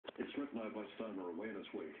Retinoblastoma Awareness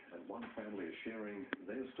Week, and one family is sharing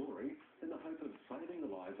their story in the hope of saving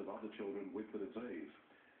the lives of other children with the disease.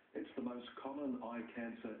 It's the most common eye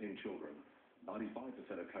cancer in children. 95%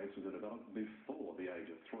 of cases are developed before the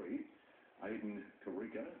age of 3. Aidan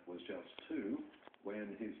was just 2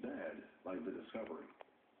 when his dad made the discovery.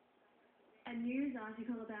 A news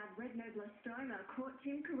article about retinoblastoma caught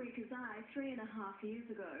Tim Karika's eye 3.5 years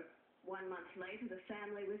ago. 1 month later, the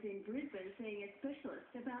family was in Brisbane seeing a specialist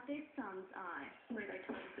about their son's eye. Where they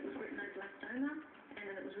told us it was retinoblastoma, and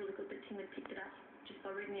that it was really good that Tim had picked it up just by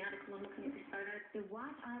reading the article and looking at this photo. The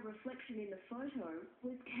white eye reflection in the photo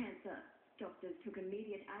was cancer. Doctors took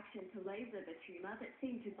immediate action to laser the tumour that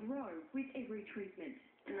seemed to grow with every treatment.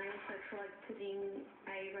 And they also tried putting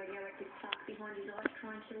a radioactive plaque behind his eye to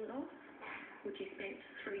try and kill it off, which he spent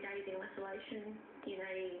 3 days in isolation in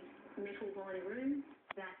a metal lined room.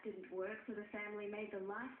 That didn't work, so the family made the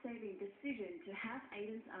life-saving decision to have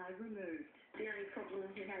Aidan's eye removed. The only problem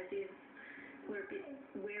he has is we're a bit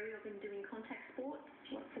wary of him doing contact sports,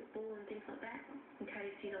 like football and things like that, in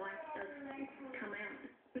case his eye does come out.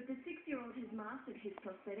 But the 6-year-old has mastered his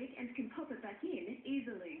prosthetic and can pop it back in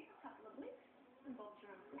easily. A couple of licks and bobs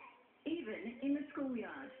around. Even in the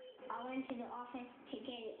schoolyard. I went to the office to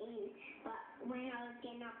get it in, but when I was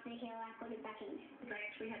getting up the hill, I put it back in. They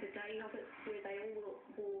actually had a day of it where they all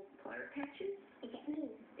wore pirate patches, Except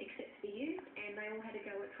me. except for you, and they all had to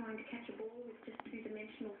go at trying to catch a ball with just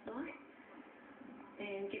 2-dimensional sight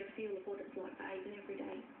and get a feel of what it's like for Aidan every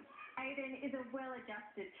day. Aidan is a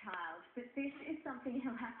well-adjusted child, but this is something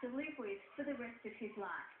he'll have to live with for the rest of his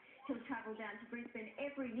life. He'll travel down to Brisbane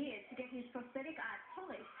every year to get his prosthetic